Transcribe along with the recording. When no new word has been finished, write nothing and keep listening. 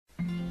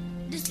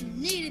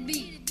Need a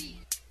beat.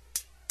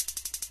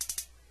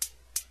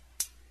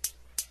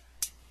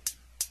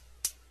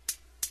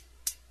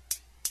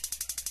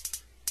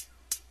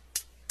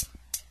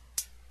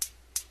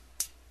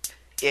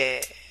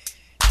 Yeah.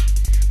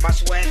 My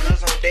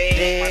swagger's on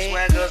deck, my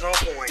swagger's on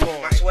point.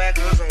 My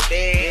swagger's on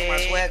deck, my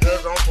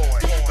swagger's on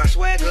point. My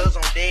swagger's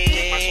on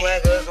deck, my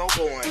swagger's on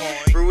point.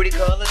 Fruity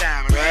color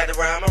diamond wrapped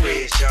around my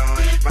wrist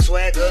joint. My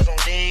swagger's on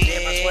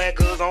deck, my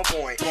swagger's on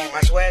point.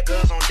 My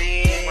swagger's on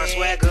deck, my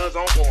swagger's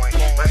on point.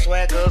 My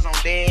swagger's on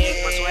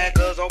deck, my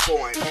swagger's on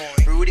point.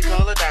 Fruity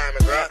color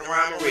diamond wrapped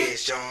around my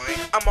wrist joint.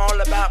 I'm all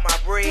about my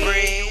bread,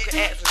 you can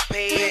ask for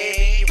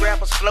pay. You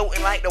rappers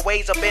floating like the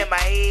waves up in my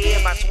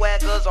head. My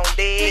swagger's on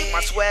deck,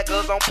 my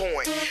swagger's on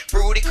point.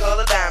 Fruity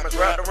color diamonds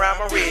wrapped around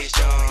my wrist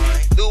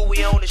joint.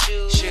 Louis on the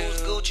shoes,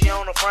 Gucci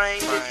on the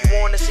frame. If you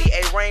wanna see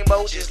a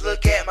rainbow, just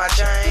look at my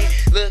chain.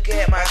 Look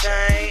at my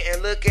chain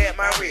and look at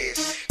my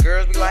wrist.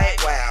 Girls be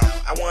like, wow,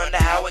 I wonder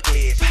how it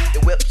gets. The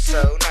whip's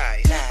so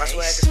nice, my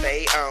swagger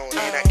stay on.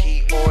 And I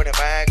keep more than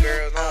 5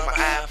 girls on my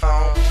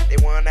iPhone. They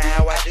wonder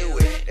how I do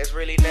it, there's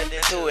really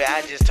nothing to it.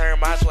 I just turn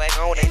my swag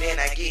on and then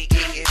I get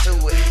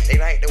into it. They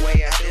like the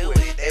way I do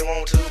it, they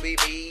want to be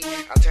me.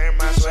 I turn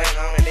my swag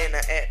on and then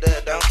I act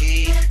the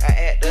donkey.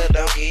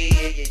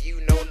 Yeah,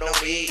 you know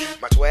me.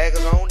 My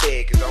swagger's on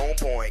deck, is on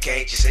point,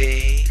 can't you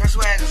see? My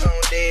swagger's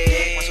on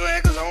deck, my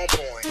swagger's on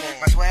point.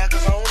 My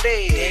swagger's on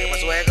deck, my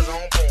swagger's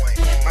on point.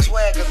 My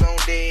swagger's on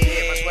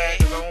deck, my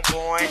swagger's on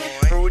point.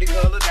 Fruity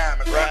color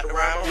diamonds wrapped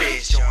around my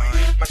wrist joint.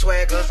 My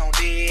swagger's on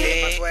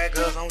deck, my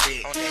swagger's on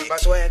deck. My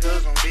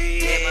swagger's on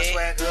deck, my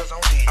swagger's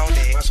on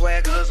deck. My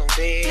swagger's on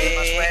deck,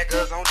 my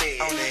swagger's on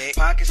deck.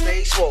 Pockets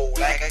stay swole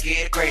like I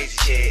get a crazy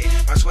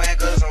check. My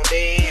swagger's on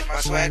deck,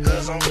 my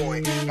swagger's on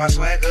point. My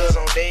swagger's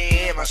on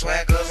deck, my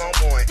swagger's on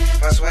point.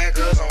 My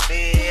swagger's on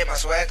deck, my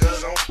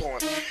swagger's on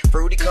point.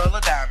 Fruity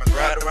color diamonds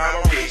wrapped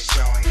around my wrist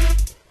joint.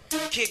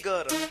 Kid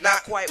Gudda,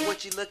 not quite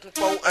what you looking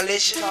for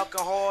unless you're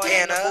talking hard.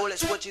 And the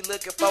bullets what you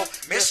looking for.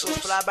 Missiles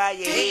fly by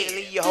your head and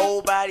leave your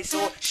whole body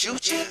sore.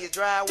 Shoot you in your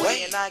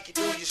driveway and knock you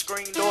through your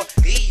screen door.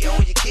 Leave you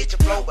on your kitchen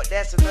floor, but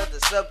that's another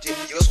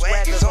subject. Your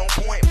swagger's on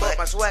point, but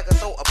my swagger's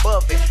so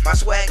above it. My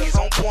swagger's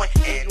on point,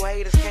 and you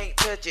haters can't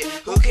touch it.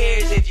 Who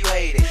cares if you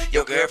hate it?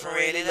 Your girlfriend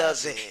really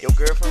loves it. Your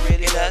girlfriend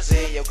really loves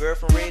it. Your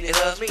girlfriend really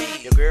loves me.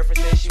 Your girlfriend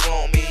says she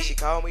want me. She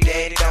called me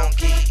daddy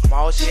donkey. I'm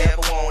all she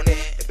ever wanted,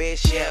 the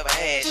best she ever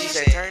had. She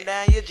said turn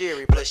down your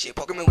jewelry, plus she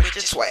poking me with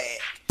your swag.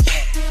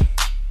 Yeah.